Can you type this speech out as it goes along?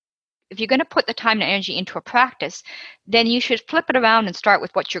if you're going to put the time and energy into a practice, then you should flip it around and start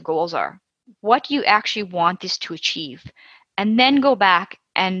with what your goals are. What do you actually want this to achieve? And then go back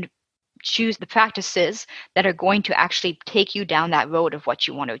and choose the practices that are going to actually take you down that road of what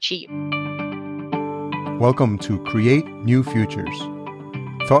you want to achieve. Welcome to Create New Futures.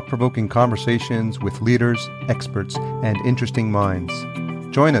 Thought-provoking conversations with leaders, experts, and interesting minds.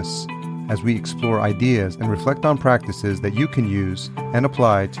 Join us as we explore ideas and reflect on practices that you can use and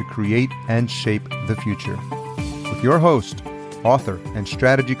apply to create and shape the future. With your host, author, and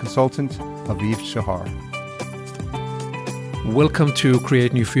strategy consultant, Aviv Shahar. Welcome to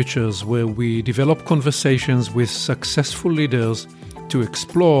Create New Futures, where we develop conversations with successful leaders to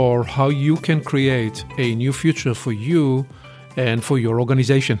explore how you can create a new future for you and for your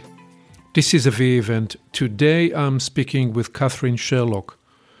organization. This is Aviv, and today I'm speaking with Catherine Sherlock.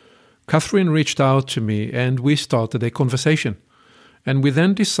 Catherine reached out to me and we started a conversation. And we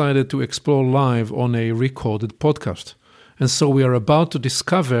then decided to explore live on a recorded podcast. And so we are about to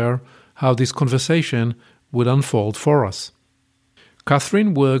discover how this conversation would unfold for us.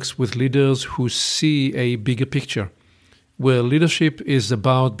 Catherine works with leaders who see a bigger picture, where leadership is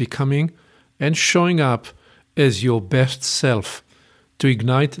about becoming and showing up as your best self to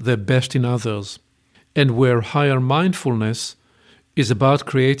ignite the best in others, and where higher mindfulness is about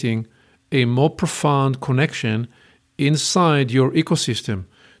creating a more profound connection inside your ecosystem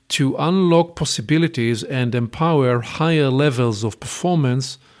to unlock possibilities and empower higher levels of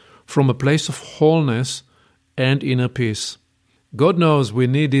performance from a place of wholeness and inner peace. God knows we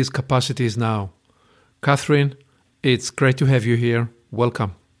need these capacities now. Catherine, it's great to have you here.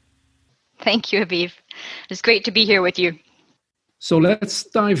 Welcome. Thank you, Aviv. It's great to be here with you. So let's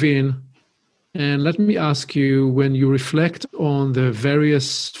dive in. And let me ask you, when you reflect on the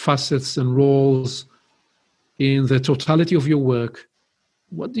various facets and roles in the totality of your work,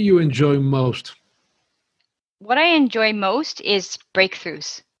 what do you enjoy most? What I enjoy most is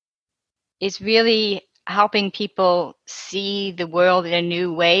breakthroughs. It's really helping people see the world in a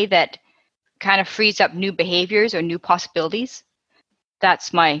new way that kind of frees up new behaviors or new possibilities.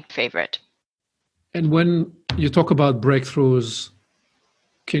 That's my favorite. And when you talk about breakthroughs,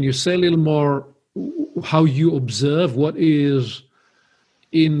 can you say a little more how you observe what is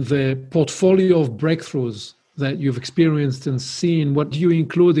in the portfolio of breakthroughs that you've experienced and seen? What do you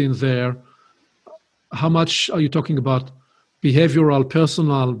include in there? How much are you talking about behavioral,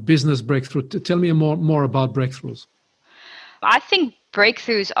 personal, business breakthrough? Tell me more about breakthroughs. I think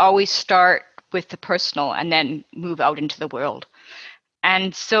breakthroughs always start with the personal and then move out into the world.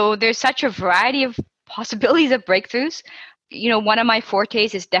 And so there's such a variety of possibilities of breakthroughs. You know, one of my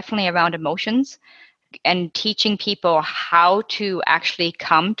fortes is definitely around emotions and teaching people how to actually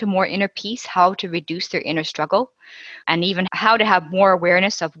come to more inner peace, how to reduce their inner struggle, and even how to have more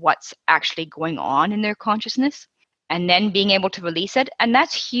awareness of what's actually going on in their consciousness, and then being able to release it. And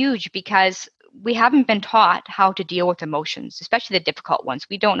that's huge because we haven't been taught how to deal with emotions, especially the difficult ones.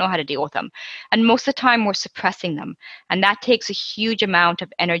 We don't know how to deal with them. And most of the time we're suppressing them. And that takes a huge amount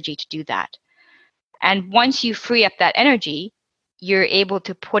of energy to do that. And once you free up that energy, you're able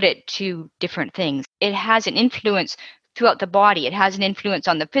to put it to different things. It has an influence throughout the body. It has an influence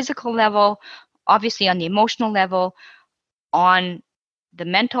on the physical level, obviously on the emotional level, on the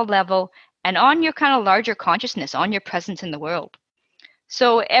mental level, and on your kind of larger consciousness, on your presence in the world.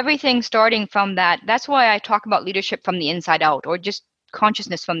 So everything starting from that, that's why I talk about leadership from the inside out, or just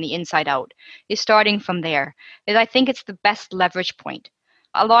consciousness from the inside out, is starting from there. Is I think it's the best leverage point.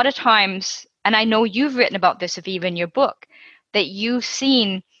 A lot of times, and I know you've written about this, Aviv, in your book, that you've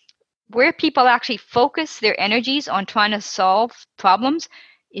seen where people actually focus their energies on trying to solve problems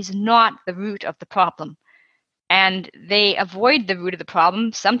is not the root of the problem. And they avoid the root of the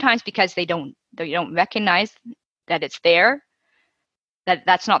problem, sometimes because they don't recognize that it's there, that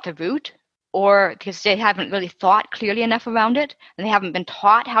that's not the root, or because they haven't really thought clearly enough around it, and they haven't been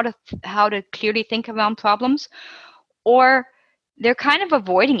taught how to clearly think around problems, or they're kind of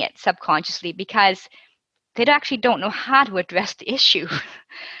avoiding it subconsciously because they actually don't know how to address the issue.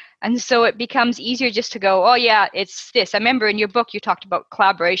 And so it becomes easier just to go, oh yeah, it's this. I remember in your book you talked about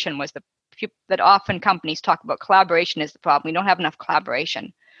collaboration that often companies talk about collaboration is the problem. We don't have enough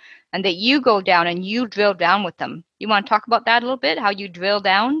collaboration. And that you go down and you drill down with them. You want to talk about that a little bit, how you drill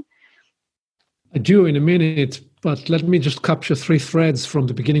down? I do in a minute, but let me just capture three threads from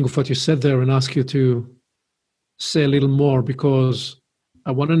the beginning of what you said there and ask you to say a little more, because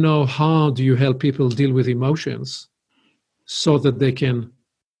I want to know, how do you help people deal with emotions so that they can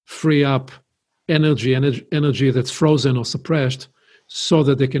free up energy that's frozen or suppressed so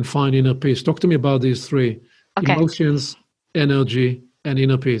that they can find inner peace? Talk to me about these three. Okay. Emotions, energy, and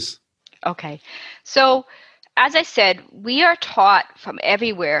inner peace. Okay. So, as I said, we are taught from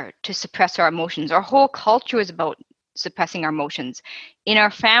everywhere to suppress our emotions. Our whole culture is about suppressing our emotions. In our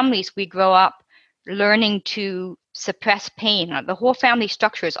families, we grow up learning to suppress pain. The whole family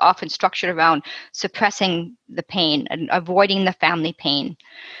structure is often structured around suppressing the pain and avoiding the family pain.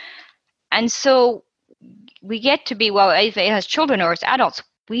 And so we get to be, well, as children or as adults,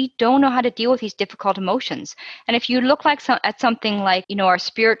 we don't know how to deal with these difficult emotions. And if you look at something like, our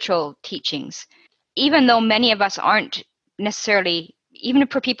spiritual teachings, even though many of us aren't necessarily, even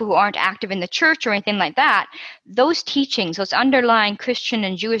for people who aren't active in the church or anything like that, those teachings, those underlying Christian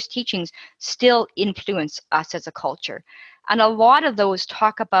and Jewish teachings still influence us as a culture. And a lot of those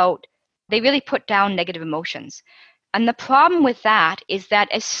talk about, they really put down negative emotions. And the problem with that is that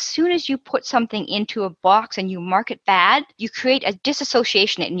as soon as you put something into a box and you mark it bad, you create a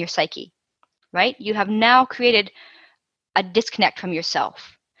disassociation in your psyche, right? You have now created a disconnect from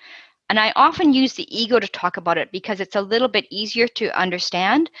yourself. And I often use the ego to talk about it because it's a little bit easier to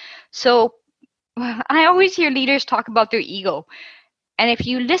understand. So I always hear leaders talk about their ego. And if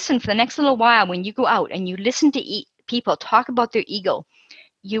you listen for the next little while, when you go out and you listen to people talk about their ego,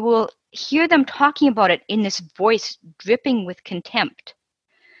 you will hear them talking about it in this voice dripping with contempt.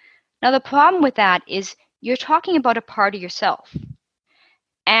 Now, the problem with that is you're talking about a part of yourself.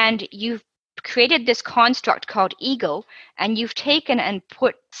 And you've created this construct called ego, and you've taken and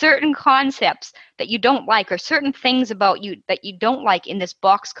put certain concepts that you don't like or certain things about you that you don't like in this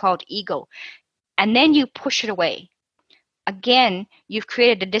box called ego. And then you push it away. Again, you've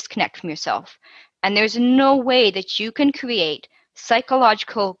created a disconnect from yourself. And there's no way that you can create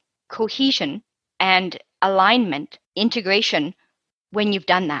psychological cohesion and alignment, integration, when you've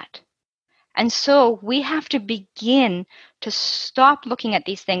done that. And so we have to begin to stop looking at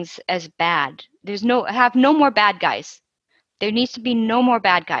these things as bad. Have no more bad guys. There needs to be no more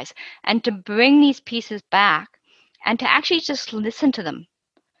bad guys. And to bring these pieces back and to actually just listen to them.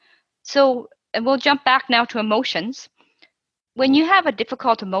 So we'll jump back now to emotions. When you have a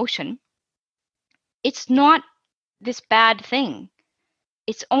difficult emotion, it's not this bad thing.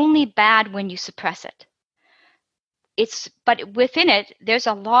 It's only bad when you suppress it. But within it, there's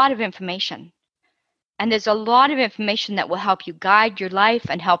a lot of information. And there's a lot of information that will help you guide your life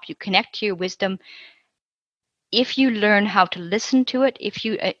and help you connect to your wisdom if you learn how to listen to it, if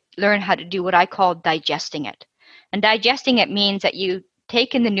you learn how to do what I call digesting it. And digesting it means that you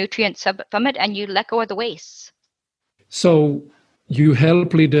take in the nutrients from it and you let go of the wastes. So you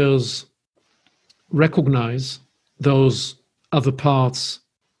help leaders recognize those other parts,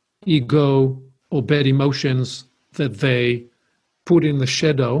 ego or bad emotions that they put in the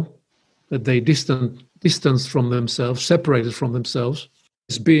shadow, that they distance from themselves, separated from themselves,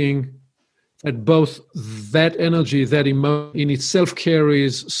 as being that both that energy, that emotion in itself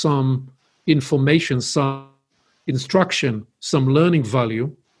carries some information, some instruction, some learning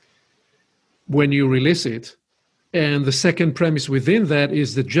value when you release it. And the second premise within that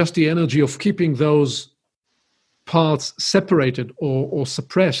is that just the energy of keeping those parts separated or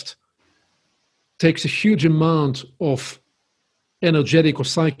suppressed takes a huge amount of energetic or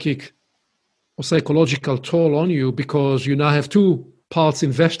psychic or psychological toll on you, because you now have two parts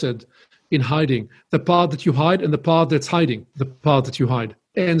invested in hiding, the part that you hide and the part that's hiding the part that you hide.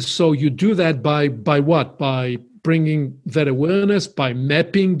 And so you do that by what? By bringing that awareness, by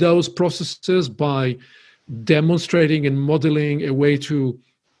mapping those processes, by demonstrating and modeling a way to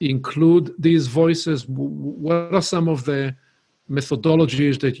include these voices. What are some of the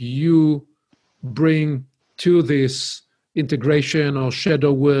methodologies that you bring to this integration or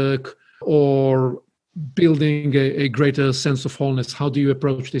shadow work or building a greater sense of wholeness? How do you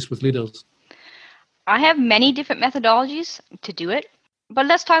approach this with leaders? I have many different methodologies to do it, but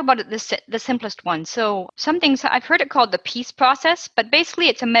let's talk about it the simplest one. So some things, I've heard it called the peace process, but basically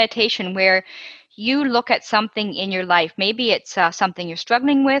it's a meditation where you look at something in your life. Maybe it's something you're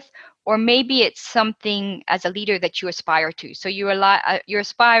struggling with, or maybe it's something as a leader that you aspire to. So you're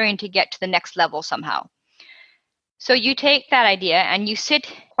aspiring to get to the next level somehow. So you take that idea and you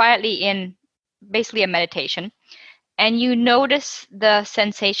sit quietly in basically a meditation, and you notice the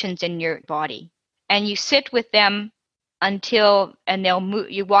sensations in your body, and you sit with them and they'll move.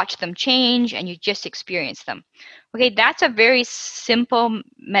 You watch them change, and you just experience them. Okay, that's a very simple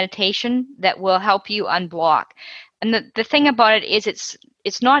meditation that will help you unblock. And the thing about it is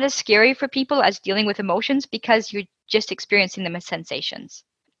it's not as scary for people as dealing with emotions, because you're just experiencing them as sensations.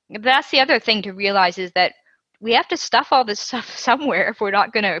 But that's the other thing to realize, is that we have to stuff all this stuff somewhere if we're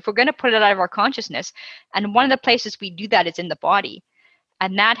gonna put it out of our consciousness. And one of the places we do that is in the body,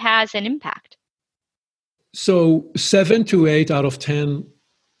 and that has an impact. So 7 to 8 out of 10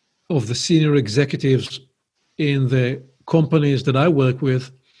 of the senior executives in the companies that I work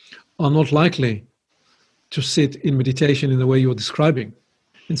with are not likely to sit in meditation in the way you're describing.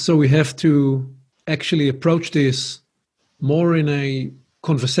 And so we have to actually approach this more in a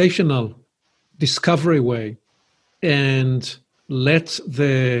conversational, discovery way and let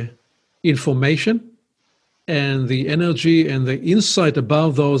the information and the energy and the insight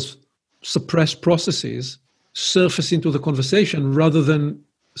about those suppressed processes surface into the conversation rather than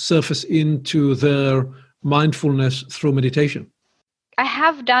surface into their mindfulness through meditation.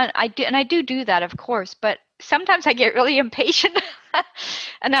 I do that, of course, but sometimes I get really impatient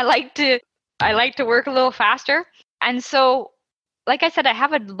and I like to work a little faster. And so, like I said, I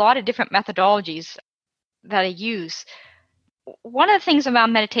have a lot of different methodologies that I use. One of the things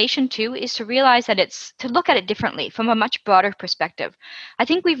around meditation too is to realize that it's to look at it differently from a much broader perspective. I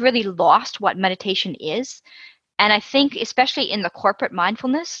think we've really lost what meditation is. And I think especially in the corporate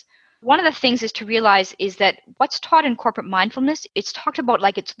mindfulness, one of the things is to realize is that what's taught in corporate mindfulness, it's talked about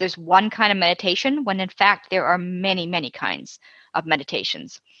like there's one kind of meditation when in fact there are many, many kinds of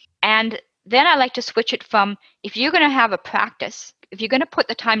meditations. And then I like to switch it from, if you're going to have a practice, if you're going to put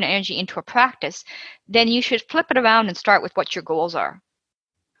the time and energy into a practice, then you should flip it around and start with what your goals are.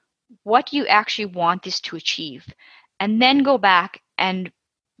 What do you actually want this to achieve? And then go back and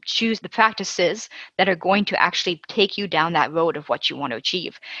choose the practices that are going to actually take you down that road of what you want to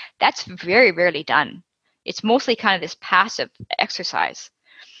achieve. That's very rarely done. It's mostly kind of this passive exercise.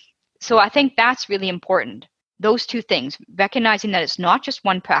 So I think that's really important. Those two things, recognizing that it's not just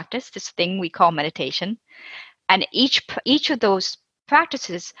one practice, this thing we call meditation, and each of those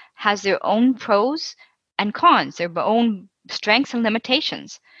practices has their own pros and cons, their own strengths and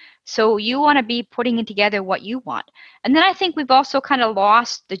limitations. So you want to be putting it together what you want. And then I think we've also kind of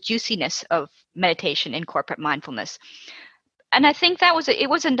lost the juiciness of meditation in corporate mindfulness. And I think it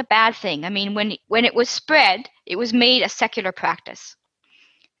wasn't a bad thing. I mean, when it was spread, it was made a secular practice.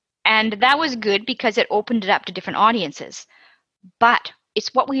 And that was good because it opened it up to different audiences. But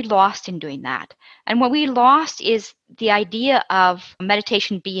it's what we lost in doing that. And what we lost is the idea of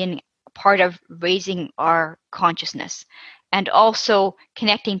meditation being part of raising our consciousness and also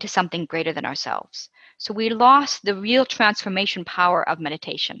connecting to something greater than ourselves. So we lost the real transformation power of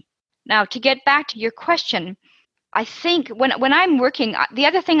meditation. Now, to get back to your question, I think when I'm working, the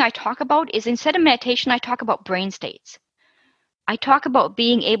other thing I talk about is instead of meditation, I talk about brain states. I talk about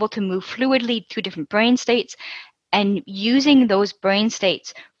being able to move fluidly through different brain states and using those brain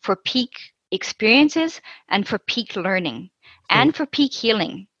states for peak experiences and for peak learning and for peak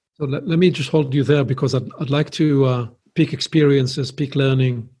healing. So let me just hold you there because I'd like to peak experiences, peak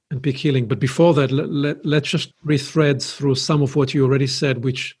learning, and peak healing. But before that, let's just rethread through some of what you already said,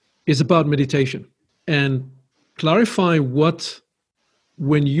 which is about meditation, and clarify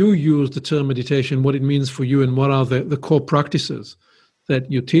when you use the term meditation, what it means for you and what are the core practices that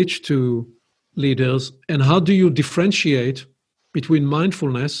you teach to leaders, and how do you differentiate between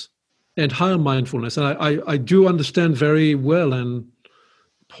mindfulness and higher mindfulness? And I do understand very well, and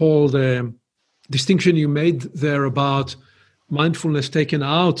Paul, the distinction you made there about mindfulness taken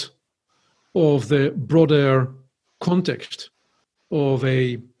out of the broader context of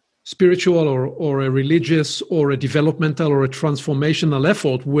a spiritual or a religious or a developmental or a transformational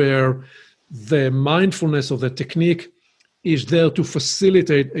effort where the mindfulness of the technique is there to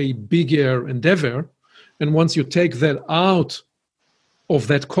facilitate a bigger endeavor. And once you take that out of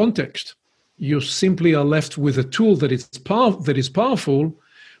that context, you simply are left with a tool that is powerful,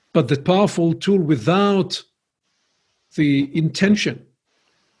 but the powerful tool without the intention,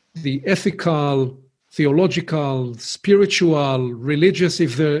 the ethical, theological, spiritual, religious,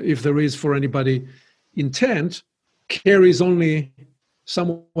 if there is for anybody, intent, carries only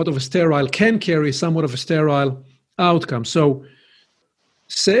somewhat of a sterile, can carry somewhat of a sterile outcome. So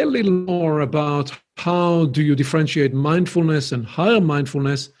say a little more about how do you differentiate mindfulness and higher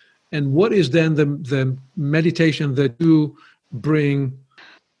mindfulness, and what is then the meditation that you bring?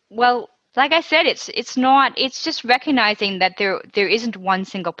 Well, like I said, it's just recognizing that there isn't one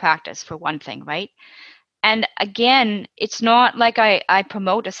single practice for one thing, right? And again, it's not like I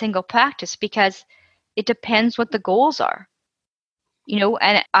promote a single practice because it depends what the goals are.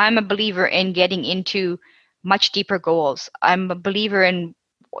 And I'm a believer in getting into much deeper goals. I'm a believer in,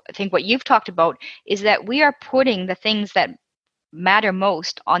 I think what you've talked about is that we are putting the things that matter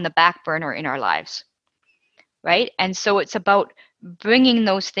most on the back burner in our lives, right? And so it's about bringing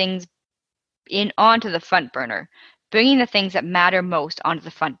those things onto the front burner, bringing the things that matter most onto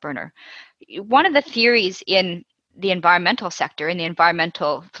the front burner. One of the theories in the environmental sector, in the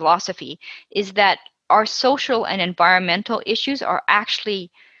environmental philosophy, is that our social and environmental issues are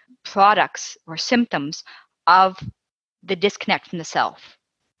actually products or symptoms of the disconnect from the self.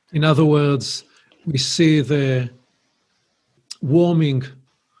 In other words, we see the warming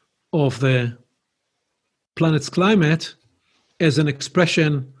of the planet's climate as an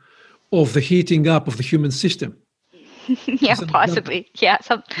expression of the heating up of the human system. Yeah, possibly. Yeah.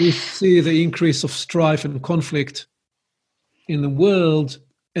 We see the increase of strife and conflict in the world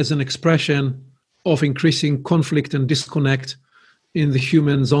as an expression of increasing conflict and disconnect in the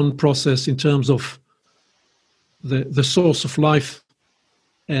human's own process in terms of the source of life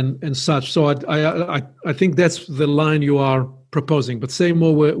and such. So I think that's the line you are proposing, but say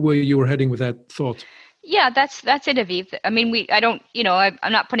more where you were heading with that thought. Yeah, that's it, Aviv. I mean,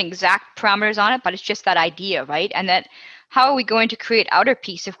 I'm not putting exact parameters on it, but it's just that idea, right? And that how are we going to create outer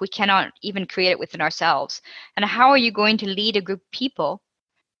peace if we cannot even create it within ourselves? And how are you going to lead a group of people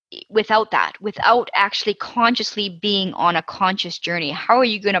without that, without actually consciously being on a conscious journey? How are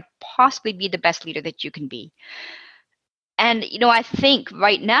you going to possibly be the best leader that you can be? And, I think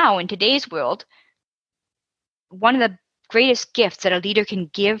right now in today's world, one of the greatest gifts that a leader can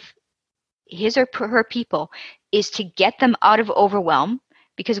give his or her people is to get them out of overwhelm,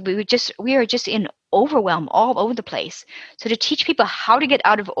 because we are just in overwhelm all over the place. So to teach people how to get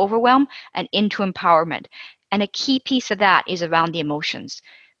out of overwhelm and into empowerment. And a key piece of that is around the emotions.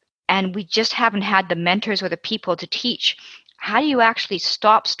 And we just haven't had the mentors or the people to teach how do you actually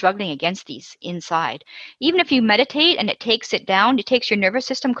stop struggling against these inside. Even if you meditate and it takes it down, it takes your nervous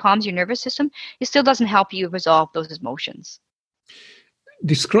system, calms your nervous system, it still doesn't help you resolve those emotions.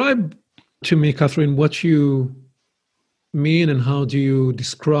 Describe to me, Catherine, what you mean and how do you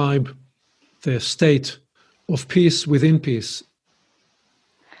describe the state of peace within peace?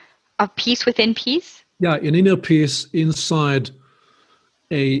 Of peace within peace? Yeah, an inner peace inside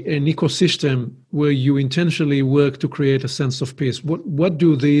an ecosystem where you intentionally work to create a sense of peace. What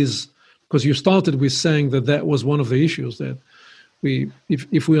do these, because you started with saying that was one of the issues, that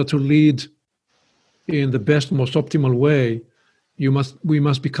if we are to lead in the best, most optimal way, we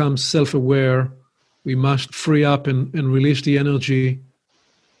must become self-aware, we must free up and release the energy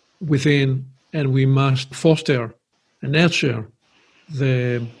within, and we must foster and nurture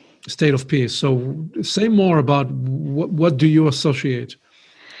the state of peace. So say more about what do you associate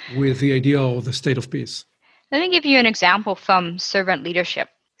with the idea of the state of peace? Let me give you an example from servant leadership.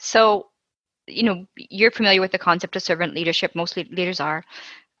 So, you're familiar with the concept of servant leadership. Most leaders are.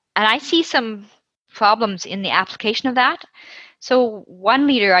 And I see some problems in the application of that. So one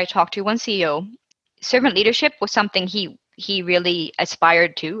leader I talked to, one CEO, servant leadership was something he really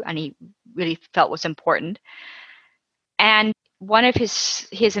aspired to and he really felt was important. And one of his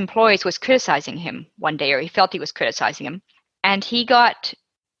employees was criticizing him one day, or he felt he was criticizing him. And he got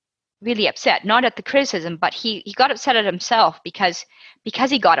really upset, not at the criticism, but he got upset at himself because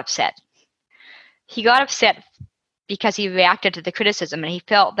he got upset. He got upset because he reacted to the criticism, and he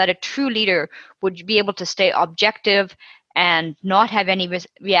felt that a true leader would be able to stay objective and not have any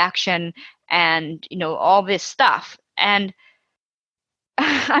reaction and, all this stuff. And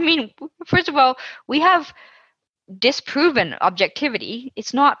I mean, first of all, we have disproven objectivity.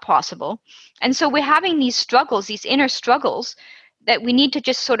 It's not possible. And so we're having these struggles, these inner struggles that we need to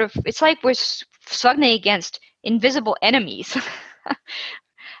just sort of, it's like we're struggling against invisible enemies.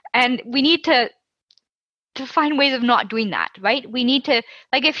 And we need to find ways of not doing that, right? We need to,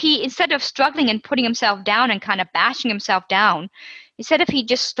 like, if he, instead of struggling and putting himself down and kind of bashing himself down, instead if he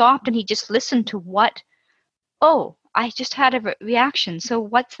just stopped and he just listened to I just had a reaction. So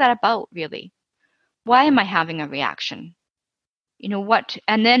what's that about, really? Why am I having a reaction?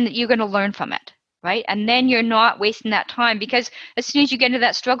 And then you're going to learn from it, right? And then you're not wasting that time, because as soon as you get into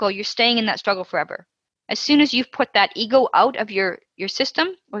that struggle, you're staying in that struggle forever. As soon as you've put that ego out of your system,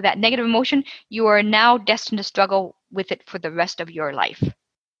 or that negative emotion, you are now destined to struggle with it for the rest of your life.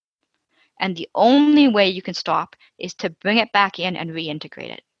 And the only way you can stop is to bring it back in and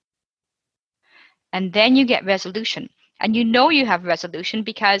reintegrate it. And then you get resolution. And you have resolution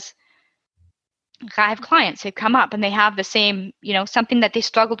because I have clients who come up and they have the same, something that they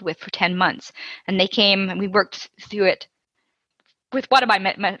struggled with for 10 months. And they came and we worked through it with one of my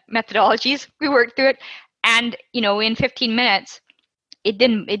methodologies. We worked through it. And, in 15 minutes, it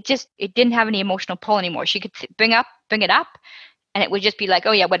didn't have any emotional pull anymore. She could bring it up and it would just be like,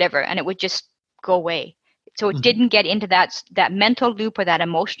 oh yeah, whatever. And it would just go away. So it didn't get into that mental loop or that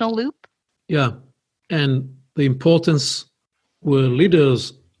emotional loop. Yeah. And the importance where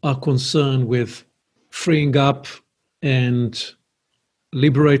leaders are concerned with freeing up and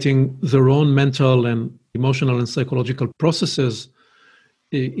liberating their own mental and emotional and psychological processes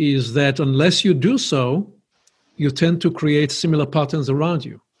is that unless you do so, you tend to create similar patterns around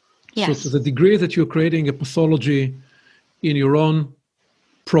you. Yes. So to the degree that you're creating a pathology in your own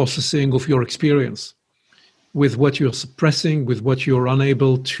processing of your experience, with what you're suppressing, with what you're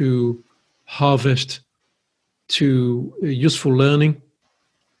unable to harvest to useful learning,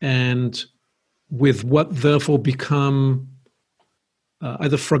 and with what therefore become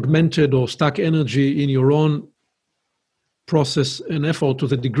either fragmented or stuck energy in your own process and effort, to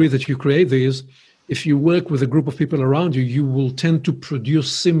the degree that you create these, if you work with a group of people around you, you will tend to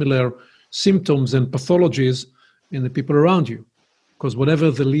produce similar symptoms and pathologies in the people around you. Because whatever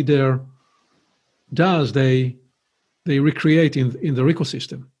the leader does, they recreate in their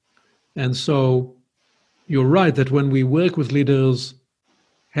ecosystem. And so you're right that when we work with leaders,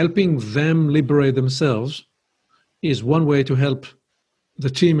 helping them liberate themselves is one way to help the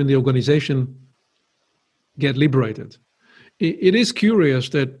team and the organization get liberated. It is curious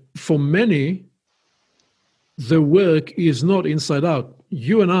that for many, the work is not inside out.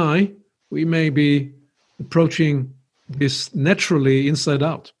 You and I, we may be approaching this naturally inside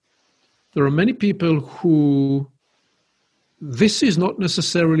out. There are many people who this is not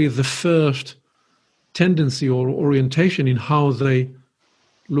necessarily the first tendency or orientation in how they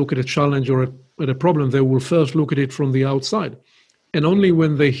look at a challenge or at a problem. They will first look at it from the outside. And only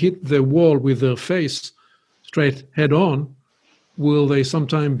when they hit the wall with their face straight head on will they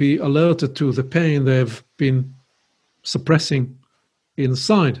sometime be alerted to the pain they've been suppressing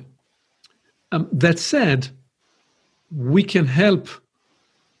inside. That said, we can help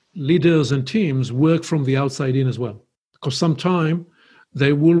leaders and teams work from the outside in as well, because sometime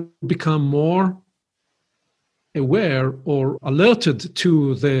they will become more aware or alerted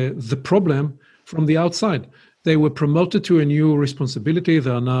to the problem from the outside. They were promoted to a new responsibility. They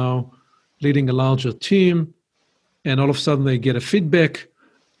are now leading a larger team, and all of a sudden they get a feedback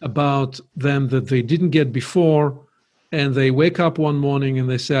about them that they didn't get before, and they wake up one morning and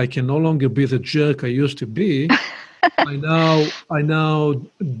they say, I can no longer be the jerk I used to be. I now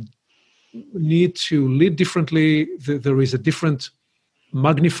need to lead differently. There is a different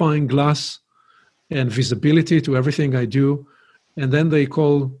magnifying glass and visibility to everything I do. And then they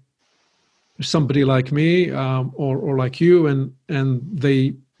call somebody like me or like you, and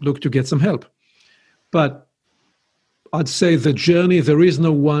they look to get some help. But I'd say the journey, there is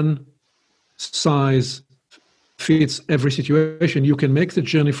no one size fits every situation. You can make the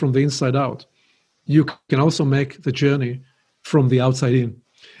journey from the inside out. You can also make the journey from the outside in.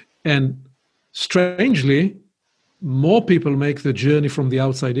 And strangely, more people make the journey from the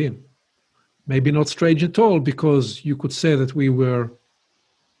outside in. Maybe not strange at all, because you could say that we were,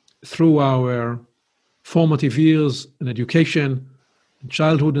 through our formative years and education, and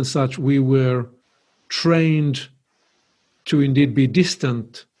childhood and such, we were trained to indeed be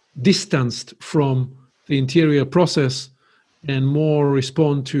distanced from the interior process and more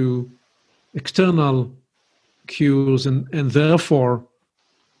respond to external cues, and therefore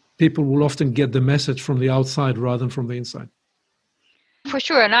people will often get the message from the outside rather than from the inside. For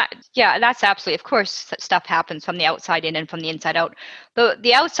sure. And that's absolutely, of course, stuff happens from the outside in and from the inside out.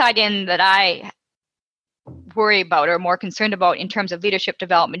 The outside in that I worry about or more concerned about in terms of leadership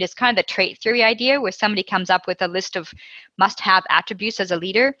development is kind of the trait theory idea, where somebody comes up with a list of must-have attributes as a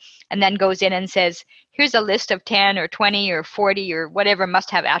leader and then goes in and says, here's a list of 10 or 20 or 40 or whatever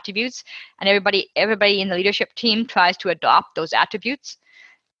must-have attributes, and everybody in the leadership team tries to adopt those attributes.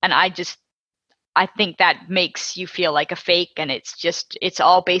 And I think that makes you feel like a fake, and it's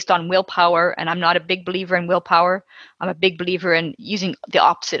all based on willpower, and I'm not a big believer in willpower. I'm a big believer in using the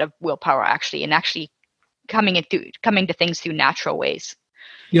opposite of willpower, actually, and actually coming to things through natural ways.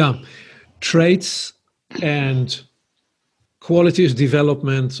 Yeah. Traits and qualities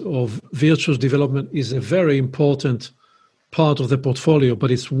development of virtues development is a very important part of the portfolio,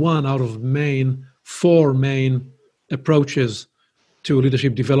 but it's one out of four main approaches to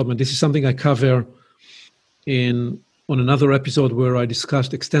leadership development. This is something I cover on another episode where I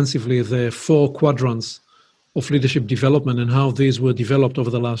discussed extensively the 4 quadrants of leadership development and how these were developed over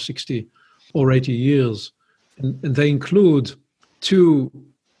the last 60 or 80 years. And they include 2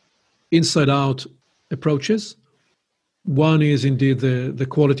 inside-out approaches. One is indeed the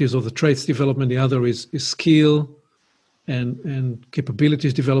qualities of the traits development. The other is skill and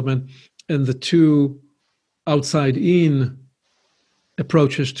capabilities development. And the 2 outside-in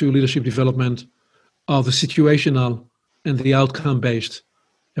approaches to leadership development are the situational and the outcome-based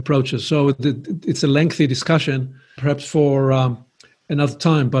approaches. So it's a lengthy discussion, perhaps for another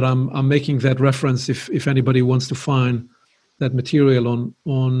time, but I'm making that reference if anybody wants to find that material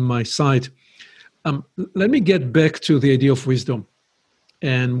on my site. Let me get back to the idea of wisdom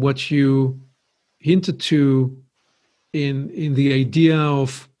and what you hinted to in the idea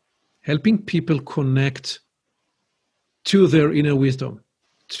of helping people connect to their inner wisdom,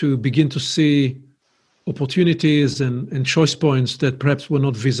 to begin to see opportunities and choice points that perhaps were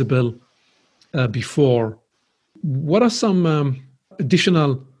not visible before. What are some additional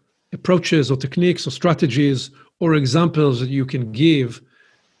approaches or techniques or strategies or examples that you can give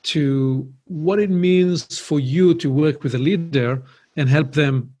to what it means for you to work with a leader and help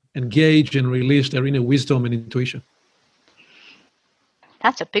them engage and release their inner wisdom and intuition?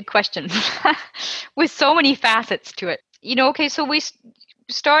 That's a big question with so many facets to it. Okay, so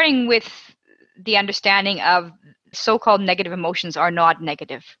starting with the understanding of so-called negative emotions are not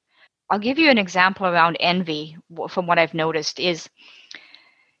negative. I'll give you an example around envy from what I've noticed is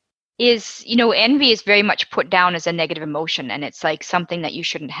envy is very much put down as a negative emotion, and it's like something that you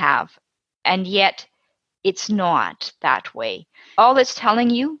shouldn't have. And yet it's not that way. All it's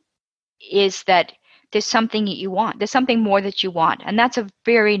telling you is that there's something that you want. There's something more that you want. And that's a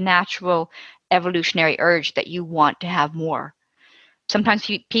very natural evolutionary urge that you want to have more. Sometimes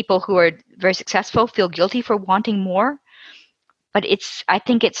people who are very successful feel guilty for wanting more, but I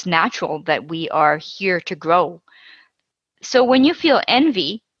think it's natural that we are here to grow. So when you feel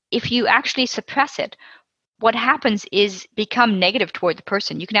envy, if you actually suppress it, what happens is become negative toward the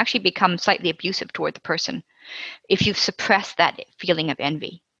person. You can actually become slightly abusive toward the person if you suppress that feeling of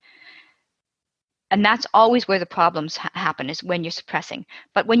envy. And that's always where the problems happen, is when you're suppressing.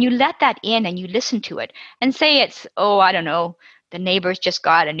 But when you let that in and you listen to it and say it's, I don't know, the neighbor's just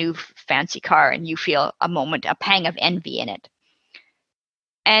got a new fancy car and you feel a pang of envy in it.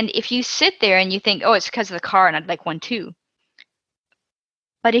 And if you sit there and you think, it's because of the car and I'd like one too.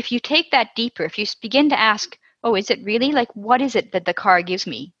 But if you take that deeper, if you begin to ask, is it really? Like, what is it that the car gives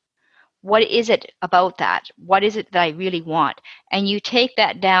me? What is it about that? What is it that I really want? And you take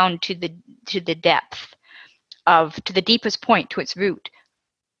that down to the depth to the deepest point, to its root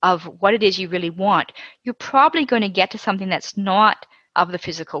of what it is you really want. You're probably going to get to something that's not of the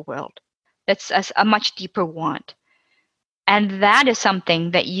physical world. That's a much deeper want. And that is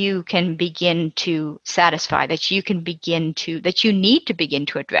something that you can begin to satisfy, that you need to begin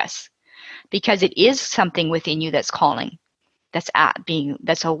to address, because it is something within you that's calling. That's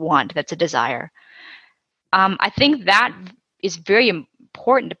a want, that's a desire. I think that is very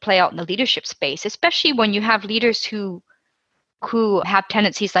important to play out in the leadership space, especially when you have leaders who have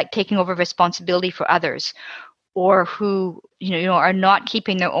tendencies like taking over responsibility for others, or who are not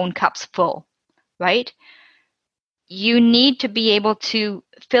keeping their own cups full, right? You need to be able to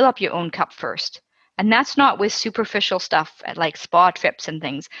fill up your own cup first. And that's not with superficial stuff like spa trips and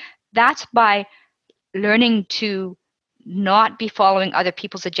things. That's by learning to not be following other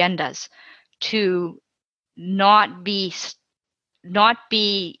people's agendas, to not be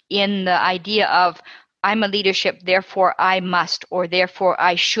in the idea of I'm a leadership, therefore I must, or therefore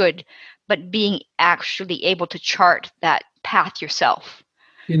I should, but being actually able to chart that path yourself.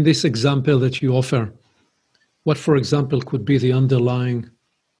 In this example that you offer, what, for example, could be the underlying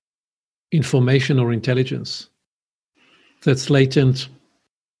information or intelligence that's latent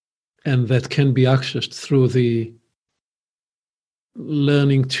and that can be accessed through the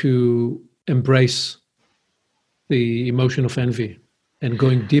learning to embrace the emotion of envy and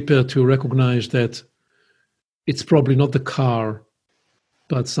going deeper to recognize that it's probably not the car,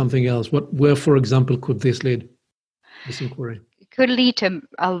 but something else? Where, for example, could this lead, this inquiry? It could lead to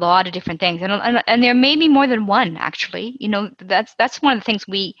a lot of different things, and there may be more than one. Actually, that's one of the things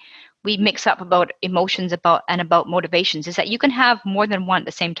we mix up about emotions about motivations, is that you can have more than one at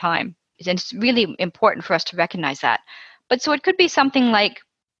the same time, and it's really important for us to recognize that. But so it could be something like,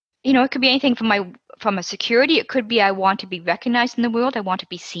 it could be anything from a security. It could be I want to be recognized in the world. I want to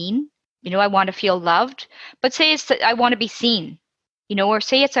be seen. I want to feel loved. But say it's that I want to be seen, or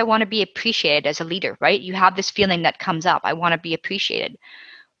say it's I want to be appreciated as a leader, right? You have this feeling that comes up. I want to be appreciated.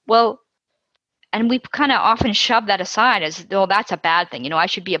 Well, and we kind of often shove that aside as though that's a bad thing. I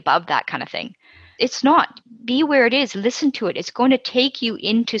should be above that kind of thing. It's not. Be where it is. Listen to it. It's going to take you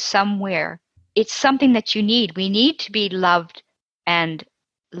into somewhere. It's something that you need. We need to be loved and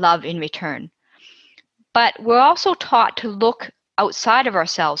love in return. But we're also taught to look outside of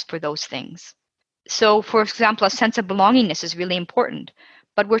ourselves for those things. So, for example, a sense of belongingness is really important.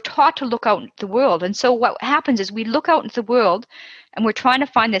 But we're taught to look out into the world. And so what happens is we look out into the world and we're trying to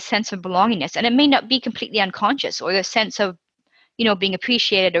find this sense of belongingness. And it may not be completely unconscious, or the sense of, being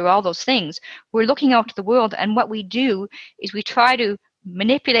appreciated, or all those things. We're looking out to the world, and what we do is we try to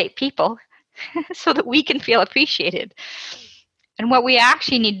manipulate people so that we can feel appreciated. And what we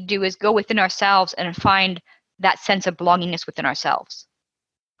actually need to do is go within ourselves and find that sense of belongingness within ourselves,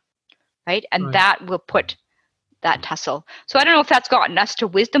 right? And that will put that tussle. So I don't know if that's gotten us to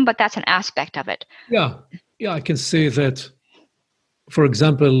wisdom, but that's an aspect of it. Yeah, I can say that, for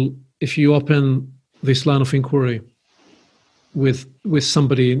example, if you open this line of inquiry with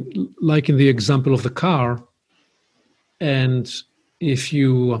somebody, like in the example of the car, and if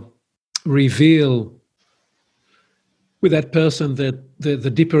you reveal with that person that the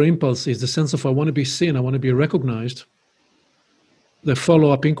deeper impulse is the sense of I want to be seen, I want to be recognized, the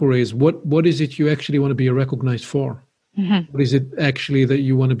follow-up inquiry is what is it you actually want to be recognized for? Mm-hmm. What is it actually that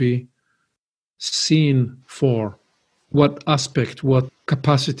you want to be seen for? What aspect, what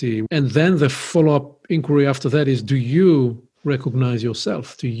capacity? And then the follow-up inquiry after that is, do you recognize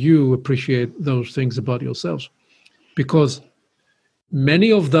yourself? Do you appreciate those things about yourselves? Because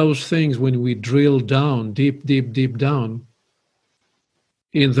many of those things, when we drill down, deep down,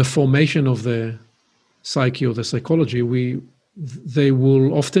 in the formation of the psyche or the psychology, they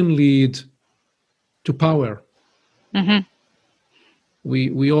will often lead to power. Mm-hmm.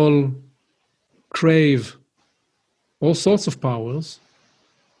 We all crave all sorts of powers.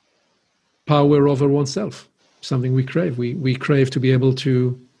 Power over oneself, something we crave. We crave to be able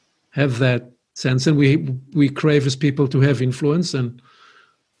to have that sense, and we crave as people to have influence and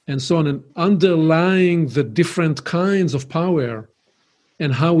so on. And underlying the different kinds of power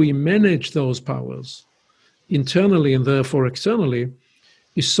and how we manage those powers internally and therefore externally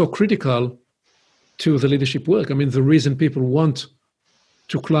is so critical to the leadership work. I mean, the reason people want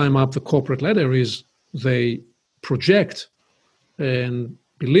to climb up the corporate ladder is they project and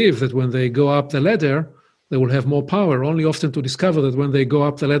believe that when they go up the ladder, they will have more power, only often to discover that when they go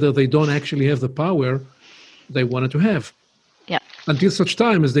up the ladder, they don't actually have the power they wanted to have. Yeah. Until such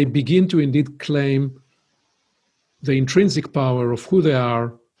time as they begin to indeed claim the intrinsic power of who they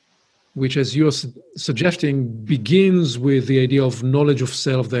are, which, as you're suggesting, begins with the idea of knowledge of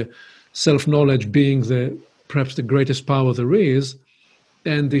self, the self-knowledge being perhaps the greatest power there is.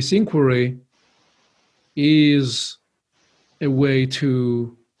 And this inquiry is a way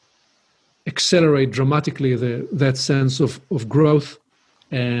to accelerate dramatically that sense of growth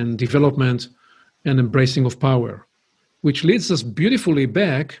and development and embracing of power, which leads us beautifully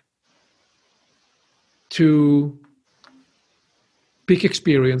back to peak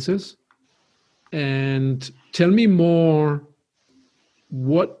experiences. And tell me more,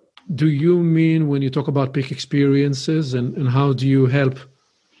 what do you mean when you talk about peak experiences, and how do you help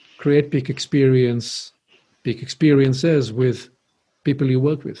create peak experiences with people you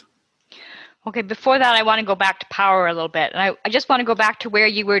work with? Okay, before that, I want to go back to power a little bit. And I just want to go back to where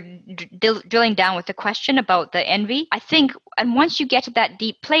you were drilling down with the question about the envy. I think, and once you get to that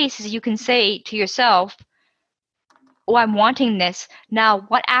deep place, you can say to yourself, oh, I'm wanting this. Now,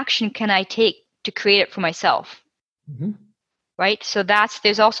 what action can I take to create it for myself? Mm-hmm. Right? So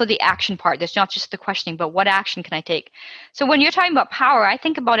there's also the action part. There's not just the questioning, but what action can I take? So when you're talking about power, I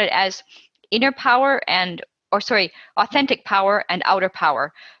think about it as inner power authentic power and outer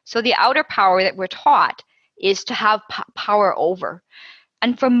power. So the outer power that we're taught is to have power over.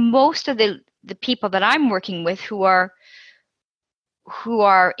 And for most of the people that I'm working with who are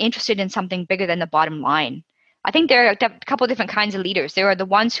interested in something bigger than the bottom line, I think there are a couple of different kinds of leaders. There are the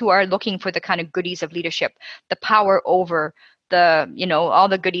ones who are looking for the kind of goodies of leadership, the power over all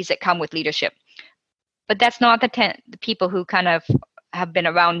the goodies that come with leadership. But that's not the people who kind of have been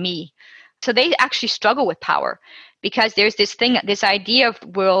around me. So they actually struggle with power because there's this idea of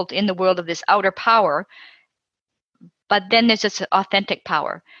in the world of this outer power, but then there's this authentic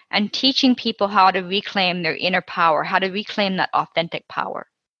power, and teaching people how to reclaim their inner power, how to reclaim that authentic power.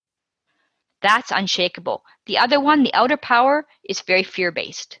 That's unshakable. The other one, the outer power, is very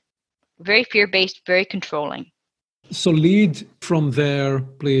fear-based, very controlling. So lead from there,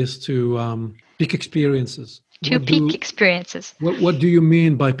 please, to peak experiences. Experiences. What do you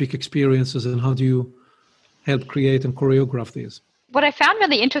mean by peak experiences, and how do you help create and choreograph these? What I found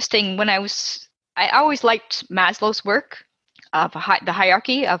really interesting I always liked Maslow's work of the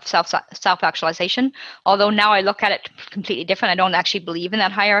hierarchy of self-actualization, although now I look at it completely different. I don't actually believe in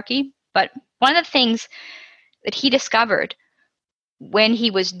that hierarchy. But one of the things that he discovered when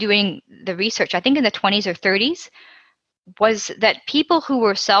he was doing the research, I think in the 20s or 30s, was that people who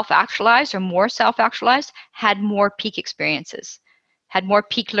were self-actualized or more self-actualized had more peak experiences, had more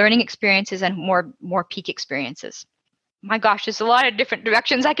peak learning experiences and more peak experiences. My gosh, there's a lot of different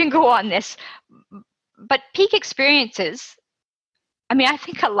directions I can go on this. But peak experiences, I mean, I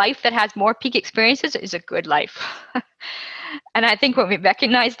think a life that has more peak experiences is a good life. And I think when we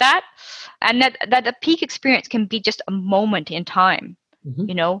recognize that, and that the peak experience can be just a moment in time,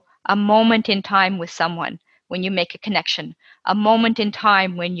 mm-hmm. A moment in time with someone when you make a connection, a moment in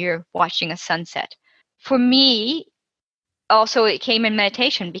time when you're watching a sunset. for me, also it came in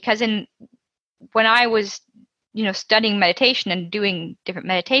meditation, because when I was, studying meditation and doing different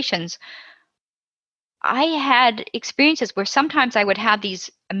meditations, I had experiences where sometimes I would have these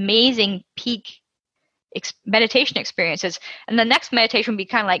amazing peak meditation experiences, and the next meditation would be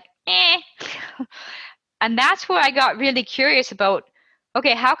kind of like, And that's where I got really curious about,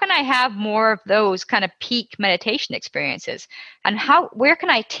 okay, how can I have more of those kind of peak meditation experiences? And where can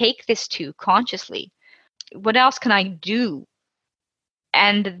I take this to consciously? What else can I do?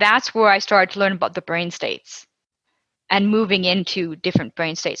 And that's where I started to learn about the brain states and moving into different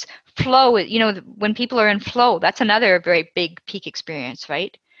brain states. Flow, when people are in flow, that's another very big peak experience,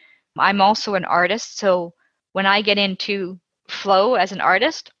 right? I'm also an artist, so when I get into flow as an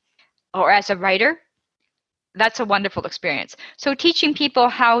artist or as a writer, that's a wonderful experience. So teaching people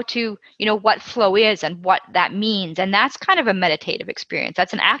how to, what flow is and what that means, and that's kind of a meditative experience.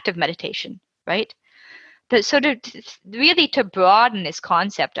 That's an active meditation, right? So to broaden this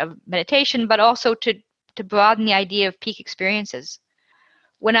concept of meditation, but also to broaden the idea of peak experiences.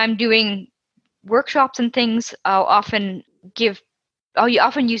 When I'm doing workshops and things, you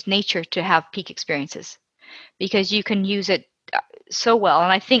often use nature to have peak experiences, because you can use it so well.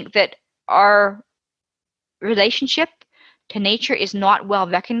 And I think that our relationship to nature is not well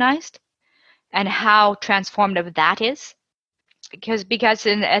recognized, and how transformative that is. Because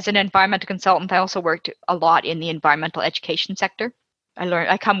as an environmental consultant, I also worked a lot in the environmental education sector.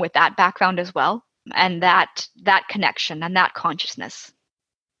 I come with that background as well, and that connection and that consciousness.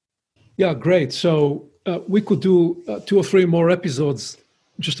 Yeah, great. So we could do 2 or 3 more episodes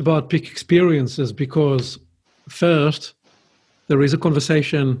just about peak experiences, because first, there is a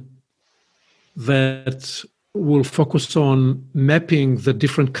conversation that will focus on mapping the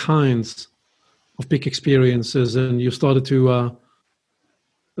different kinds of peak experiences, and you started to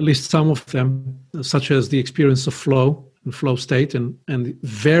list some of them, such as the experience of flow and flow state, and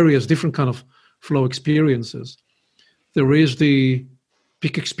various different kind of flow experiences. There is the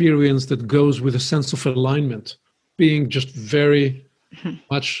peak experience that goes with a sense of alignment, being just very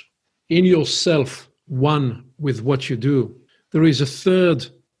much in yourself, one with what you do. There is a third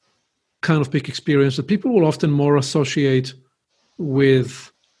kind of peak experience that people will often more associate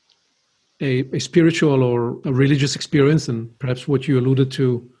with a spiritual or a religious experience, and perhaps what you alluded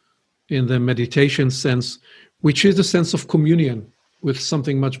to in the meditation sense, which is the sense of communion with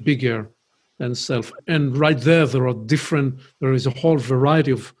something much bigger than self. And right there is a whole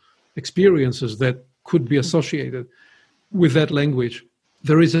variety of experiences that could be associated with that language.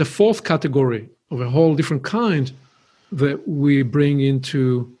 There is a fourth category of a whole different kind that we bring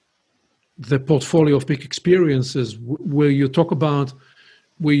into the portfolio of peak experiences, where you talk about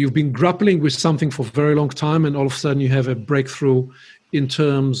where you've been grappling with something for a very long time, and all of a sudden you have a breakthrough in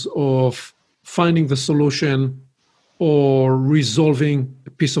terms of finding the solution or resolving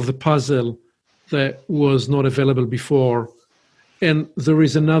a piece of the puzzle that was not available before. And there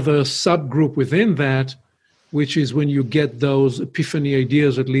is another subgroup within that, which is when you get those epiphany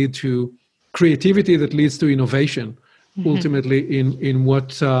ideas that lead to creativity, that leads to innovation, ultimately in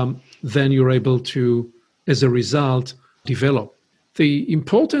what then you're able to, as a result, develop. The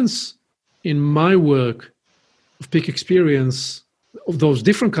importance in my work of peak experience, of those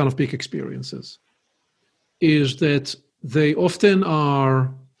different kind of peak experiences, is that they often are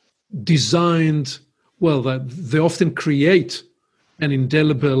designed, that they often create an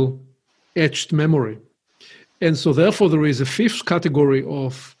indelible etched memory. And so therefore there is a fifth category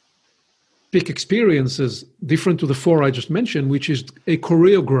of peak experiences, different to the 4 I just mentioned, which is a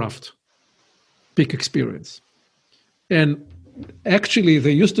choreographed peak experience. And actually,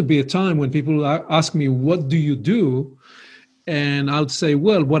 there used to be a time when people ask me, what do you do? And I would say,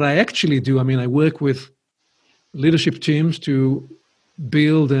 what I actually do, I work with leadership teams to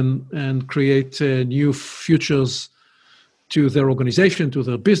build and create new futures to their organization, to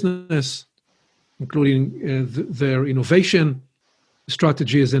their business, including their innovation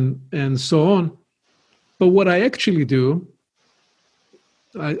strategies and so on. But what I actually do,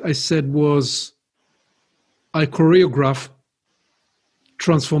 I said, was I choreograph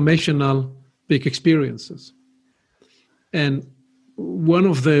transformational peak experiences. And one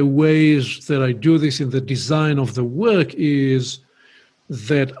of the ways that I do this in the design of the work is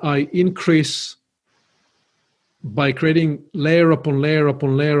that I increase by creating layer upon layer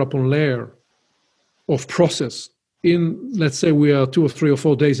upon layer upon layer of process. Let's say we are 2 or 3 or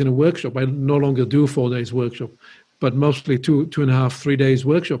 4 days in a workshop. I no longer do 4 days workshop, but mostly 2.5, 3 days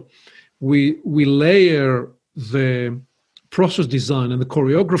workshop. We layer the process design, and the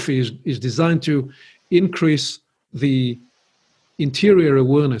choreography is designed to increase the interior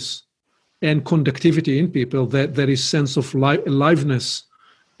awareness and conductivity in people, that is sense of aliveness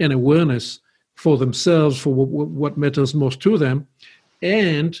and awareness for themselves, for what matters most to them,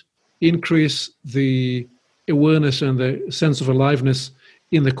 and increase the awareness and the sense of aliveness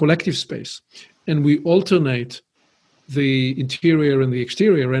in the collective space. And we alternate the interior and the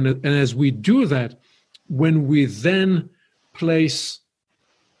exterior. And as we do that, when we then place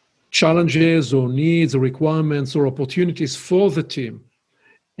challenges or needs or requirements or opportunities for the team,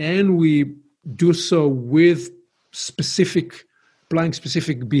 and we do so with applying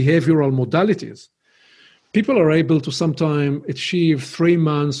specific behavioral modalities, people are able to sometimes achieve 3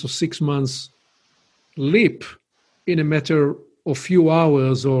 months or 6 months leap in a matter of few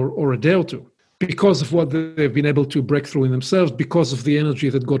hours or a day or two, because of what they've been able to break through in themselves, because of the energy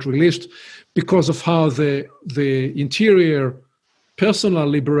that got released, because of how the interior personal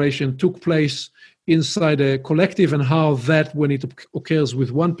liberation took place inside a collective, and how that, when it occurs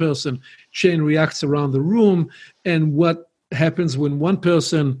with one person, chain reacts around the room, and what happens when one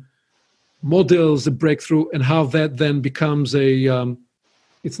person models the breakthrough, and how that then becomes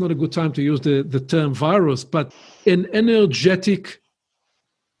it's not a good time to use the term virus, but an energetic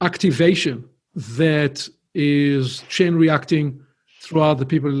activation that is chain reacting throughout the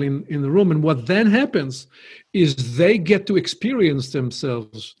people in the room. And what then happens is they get to experience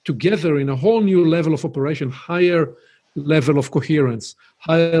themselves together in a whole new level of operation, higher level of coherence,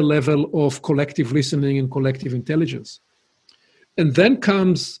 higher level of collective listening and collective intelligence. And then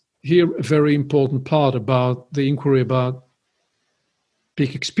comes here a very important part about the inquiry about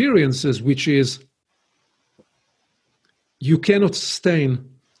peak experiences, which is you cannot sustain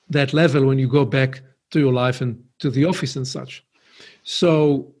that level when you go back to your life and to the office and such.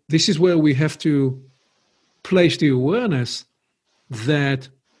 So this is where we have to place the awareness that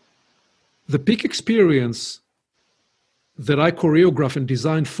the peak experience that I choreograph and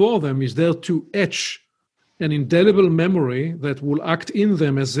design for them is there to etch an indelible memory that will act in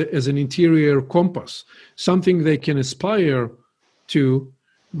them as an interior compass, something they can aspire to,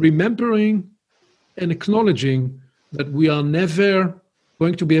 remembering and acknowledging that we are never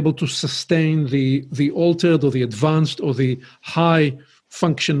going to be able to sustain the altered or the advanced or the high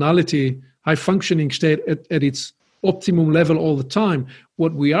functioning state at its optimum level all the time.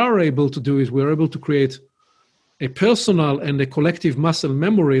 What we are able to do is we're able to create a personal and a collective muscle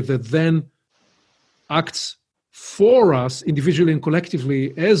memory that then acts for us individually and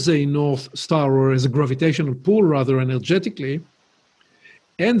collectively as a North Star, or as a gravitational pull rather energetically.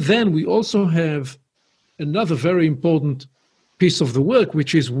 And then we also have another very important piece of the work,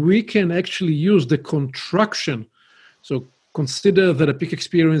 which is we can actually use the contraction. So consider that a peak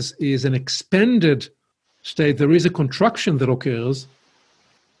experience is an expanded state. There is a contraction that occurs.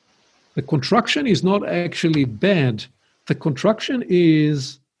 The contraction is not actually bad. The contraction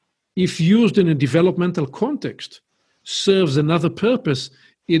is, if used in a developmental context, serves another purpose.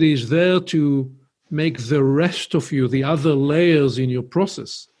 It is there to make the rest of you, the other layers in your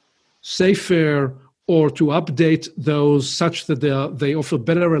process, safer, or to update those such that they offer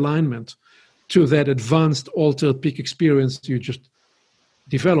better alignment to that advanced altered peak experience you just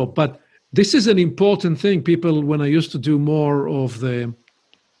developed. But this is an important thing. People, when I used to do more of the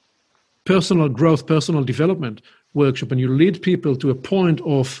personal growth, personal development workshop, and you lead people to a point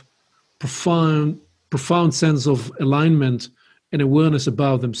of profound sense of alignment and awareness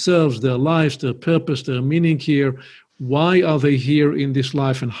about themselves, their lives, their purpose, their meaning here. Why are they here in this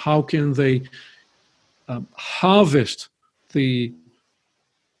life, and how can they harvest the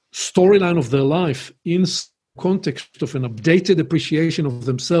storyline of their life in context of an updated appreciation of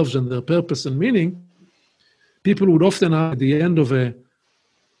themselves and their purpose and meaning? People would often ask at the end of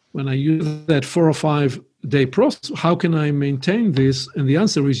when I use that 4 or 5 day process, how can I maintain this? And the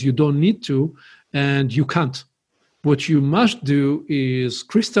answer is you don't need to, and you can't. What you must do is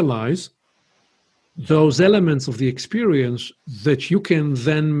crystallize those elements of the experience that you can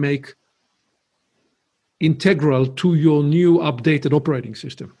then make integral to your new updated operating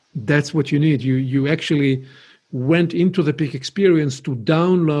system. That's what you need. You actually went into the peak experience to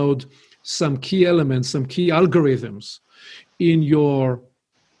download some key elements, some key algorithms in your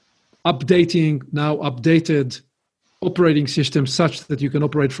updated operating system, such that you can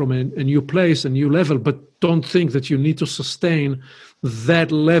operate from a new place, a new level, but don't think that you need to sustain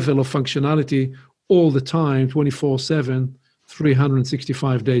that level of functionality all the time, 24/7,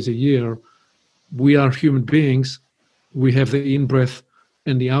 365 days a year. We are human beings. We have the in-breath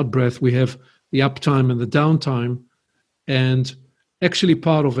and the out-breath. We have the uptime and the downtime. And actually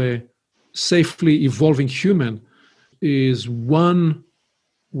part of a safely evolving human is one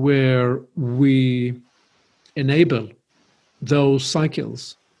where we enable those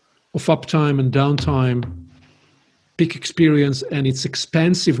cycles of uptime and downtime, peak experience and its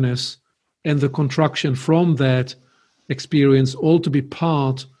expansiveness, and the contraction from that experience, all to be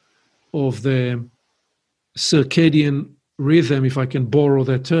part of the circadian rhythm, if I can borrow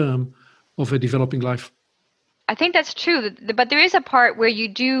that term, of a developing life. I think that's true, but there is a part where you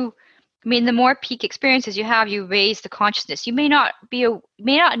do. I mean, the more peak experiences you have, you raise the consciousness. You may not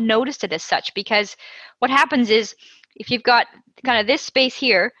notice it as such, because what happens is if you've got kind of this space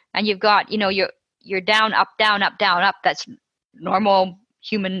here and you've got, you're down, up, up, that's normal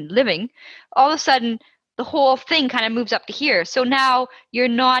human living, all of a sudden the whole thing kind of moves up to here. So now you're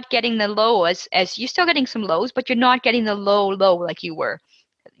not getting the low as you're still getting some lows, but you're not getting the low like you were.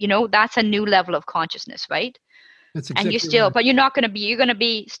 That's a new level of consciousness, right? That's exactly and you're still, right. But you're going to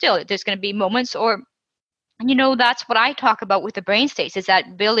be still, there's going to be moments that's what I talk about with the brain states, is that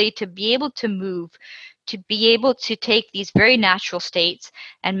ability to be able to move, to be able to take these very natural states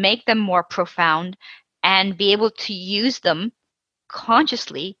and make them more profound and be able to use them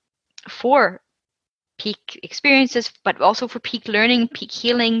consciously for peak experiences, but also for peak learning, peak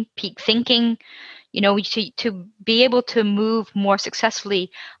healing, peak thinking, to be able to move more successfully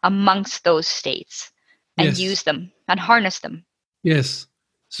amongst those states and use them and harness them. Yes.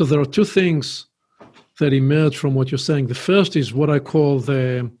 So there are two things that emerge from what you're saying. The first is what I call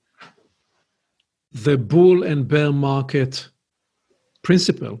the bull and bear market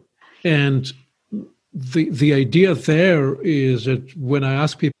principle. And the idea there is that when I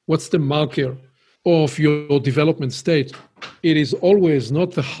ask people, what's the marker of your development state? It is always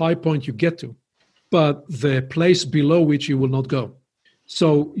not the high point you get to, but the place below which you will not go.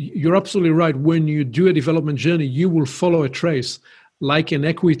 So you're absolutely right. When you do a development journey, you will follow a trace like an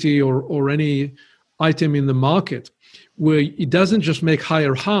equity or any item in the market, where it doesn't just make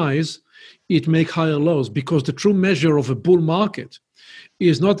higher highs, it makes higher lows, because the true measure of a bull market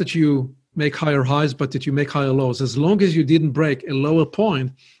is not that you make higher highs, but that you make higher lows. As long as you didn't break a lower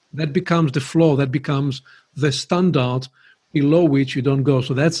point, that becomes the floor, that becomes the standard below which you don't go.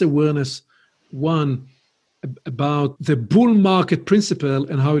 So that's awareness one, about the bull market principle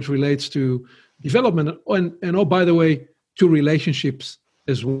and how it relates to development, and oh, by the way, to relationships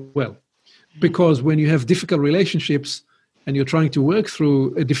as well. Because when you have difficult relationships and you're trying to work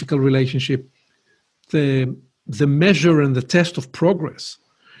through a difficult relationship, the measure and the test of progress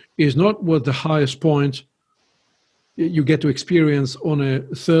is not what the highest point you get to experience on a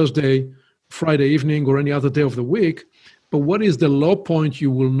Thursday, Friday evening, or any other day of the week, but what is the low point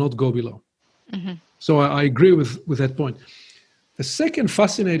you will not go below. Mm-hmm. So I agree with that point. The second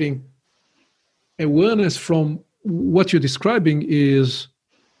fascinating awareness from what you're describing is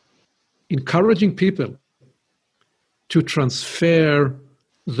encouraging people to transfer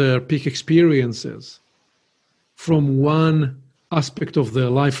their peak experiences from one aspect of their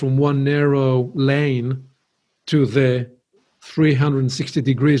life, from one narrow lane, to the 360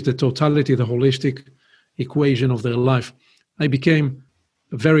 degrees, the totality, the holistic equation of their life. I became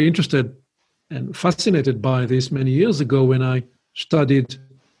very interested and fascinated by this many years ago when I studied,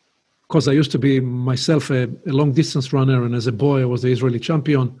 because I used to be myself a long-distance runner, and as a boy I was the Israeli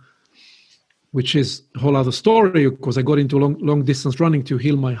champion, which is a whole other story, because I got into long-distance running to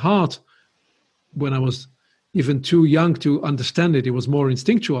heal my heart when I was even too young to understand it. It was more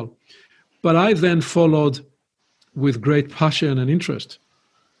instinctual. But I then followed with great passion and interest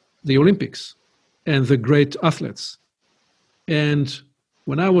the Olympics and the great athletes. And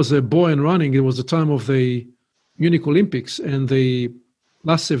when I was a boy and running, it was the time of the Munich Olympics, and the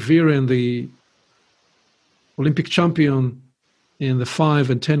Lasse Viren, the Olympic champion in the 5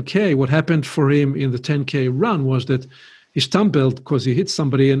 and 10K, what happened for him in the 10K run was that he stumbled because he hit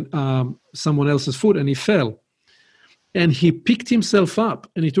somebody and someone else's foot, and he fell. And he picked himself up,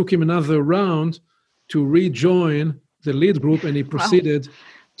 and it took him another round to rejoin the lead group, and he proceeded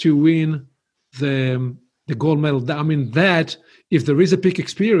to win the gold medal. I mean, that, if there is a peak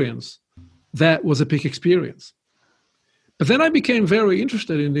experience, that was a peak experience. But then I became very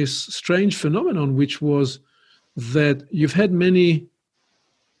interested in this strange phenomenon, which was that you've had many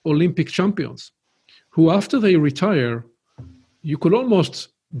Olympic champions who, after they retire, you could almost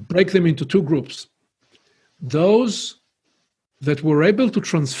break them into two groups. Those that were able to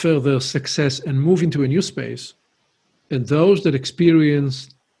transfer their success and move into a new space, and those that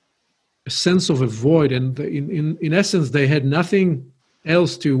experienced a sense of a void, and in essence, they had nothing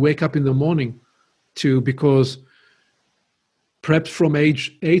else to wake up in the morning to, because perhaps from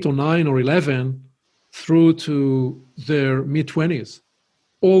age 8 or 9 or 11 through to their mid-20s,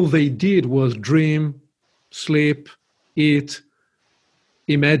 all they did was dream, sleep, eat,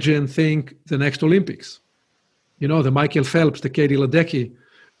 imagine, think the next Olympics. You know, the Michael Phelps, the Katie Ledecky,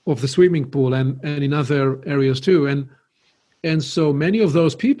 of the swimming pool and in other areas too. And so many of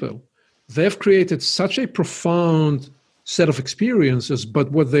those people, they've created such a profound set of experiences,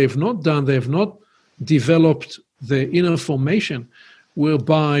 but what they've not done, they've not developed the inner formation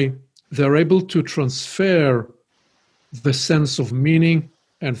whereby they're able to transfer the sense of meaning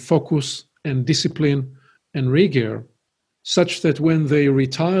and focus and discipline and rigor, such that when they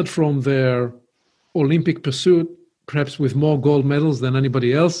retired from their Olympic pursuit, perhaps with more gold medals than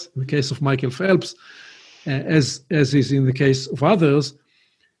anybody else, in the case of Michael Phelps, as is in the case of others,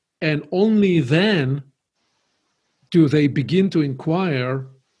 and only then do they begin to inquire,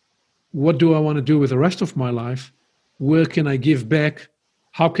 what do I want to do with the rest of my life? Where can I give back?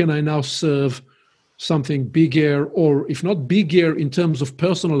 How can I now serve something bigger, or if not bigger in terms of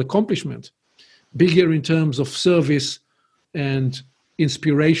personal accomplishment, bigger in terms of service and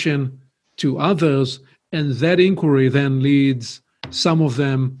inspiration to others? And that inquiry then leads some of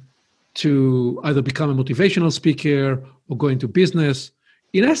them to either become a motivational speaker or go into business.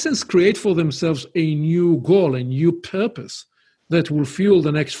 In essence, create for themselves a new goal, a new purpose that will fuel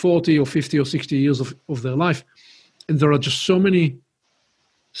the next 40 or 50 or 60 years of their life. And there are just so many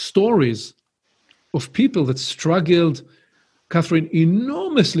stories of people that struggled, Catherine,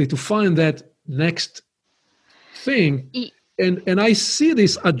 enormously to find that next thing. And I see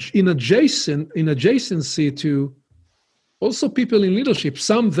this in adjacency to also people in leadership,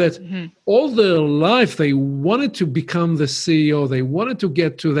 some that all their life they wanted to become the CEO, they wanted to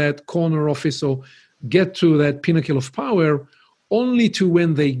get to that corner office or get to that pinnacle of power, only to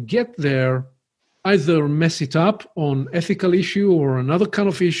when they get there, either mess it up on ethical issue or another kind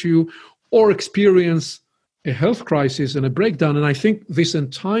of issue, or experience a health crisis and a breakdown. And I think this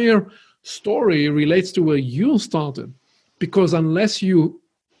entire story relates to where you started, because unless you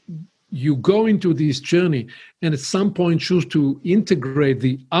go into this journey and at some point choose to integrate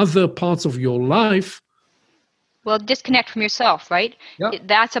the other parts of your life. Well, disconnect from yourself, right? Yeah.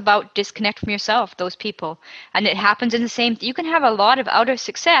 That's about disconnect from yourself, those people. And it happens in the same, you can have a lot of outer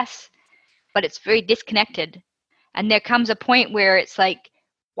success, but it's very disconnected. And there comes a point where it's like,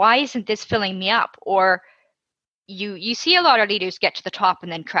 why isn't this filling me up? Or you see a lot of leaders get to the top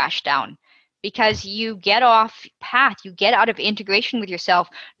and then crash down. Because you get off path, you get out of integration with yourself,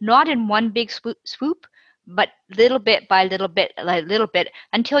 not in one big swoop, but little bit by little bit,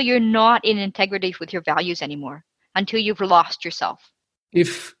 until you're not in integrity with your values anymore, until you've lost yourself.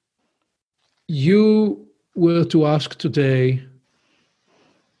 If you were to ask today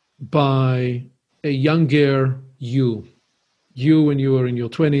by a younger you when you were in your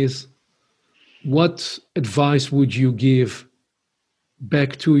 20s, what advice would you give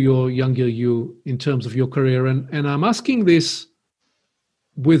back to your younger you in terms of your career? And I'm asking this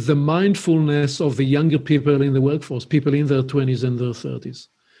with the mindfulness of the younger people in the workforce, people in their 20s and their 30s.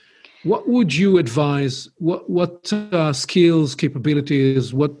 What would you advise? What skills,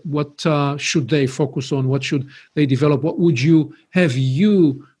 capabilities, what should they focus on? What should they develop? What would you have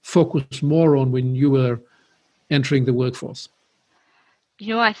you focus more on when you were entering the workforce?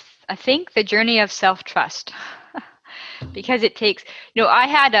 You know, I think the journey of self-trust. Because it takes, I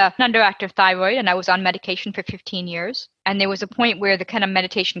had an underactive thyroid and I was on medication for 15 years. And there was a point where the kind of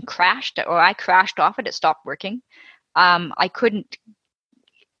meditation crashed, or I crashed off it. It stopped working.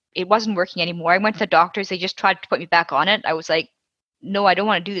 It wasn't working anymore. I went to the doctors. They just tried to put me back on it. I was like, no, I don't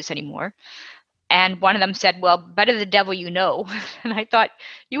want to do this anymore. And one of them said, well, better the devil you know. And I thought,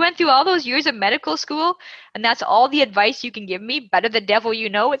 you went through all those years of medical school and that's all the advice you can give me? Better the devil you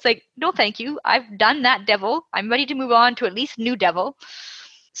know? It's like, no, thank you. I've done that devil. I'm ready to move on to at least new devil.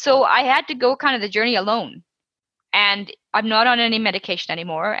 So I had to go kind of the journey alone. And I'm not on any medication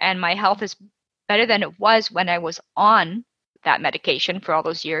anymore. And my health is better than it was when I was on that medication for all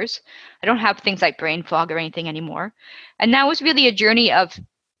those years. I don't have things like brain fog or anything anymore. And that was really a journey of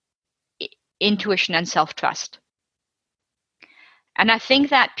intuition and self-trust. And I think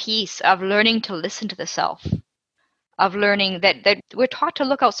that piece of learning to listen to the self, of learning that we're taught to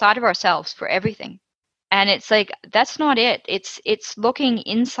look outside of ourselves for everything. And it's like, that's not it. It's looking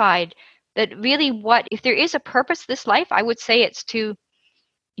inside, that really if there is a purpose to this life, I would say it's to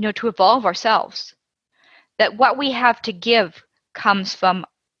evolve ourselves. That what we have to give comes from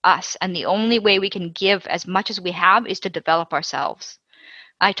us. And the only way we can give as much as we have is to develop ourselves.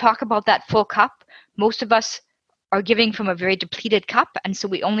 I talk about that full cup. Most of us are giving from a very depleted cup, and so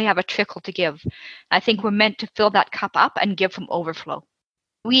we only have a trickle to give. I think we're meant to fill that cup up and give from overflow.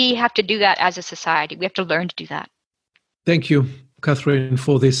 We have to do that as a society. We have to learn to do that. Thank you, Catherine,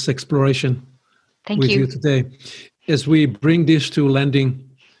 for this exploration with you today. As we bring this to landing,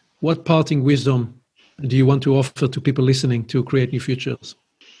 what parting wisdom do you want to offer to people listening to Create New Futures?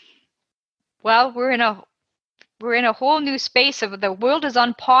 Well, we're in a whole new space of the world is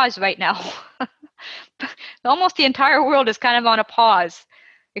on pause right now. Almost the entire world is kind of on a pause,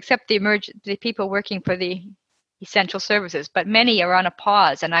 except the people working for the essential services. But many are on a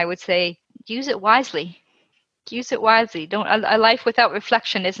pause, and I would say use it wisely. Use it wisely. A life without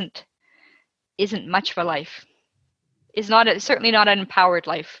reflection isn't much of a life. Certainly not an empowered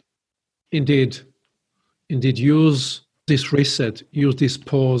life. Indeed. Use this reset, use this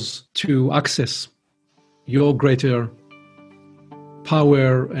pause to access your greater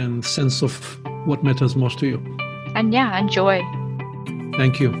power and sense of what matters most to you. And enjoy.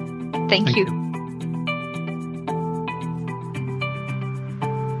 Thank you. Thank you.